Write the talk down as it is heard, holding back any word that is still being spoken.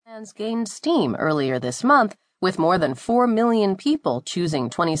plans gained steam earlier this month, with more than 4 million people choosing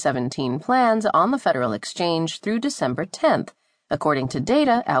 2017 plans on the federal exchange through December 10th, according to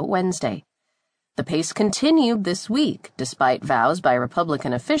data out Wednesday. The pace continued this week, despite vows by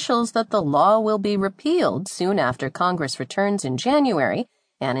Republican officials that the law will be repealed soon after Congress returns in January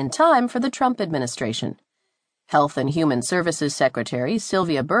and in time for the Trump administration. Health and Human Services Secretary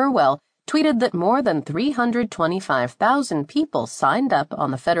Sylvia Burwell tweeted that more than 325,000 people signed up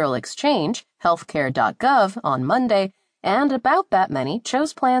on the federal exchange, healthcare.gov, on Monday, and about that many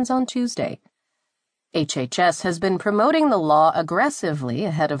chose plans on Tuesday. HHS has been promoting the law aggressively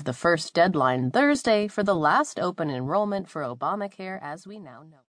ahead of the first deadline Thursday for the last open enrollment for Obamacare as we now know.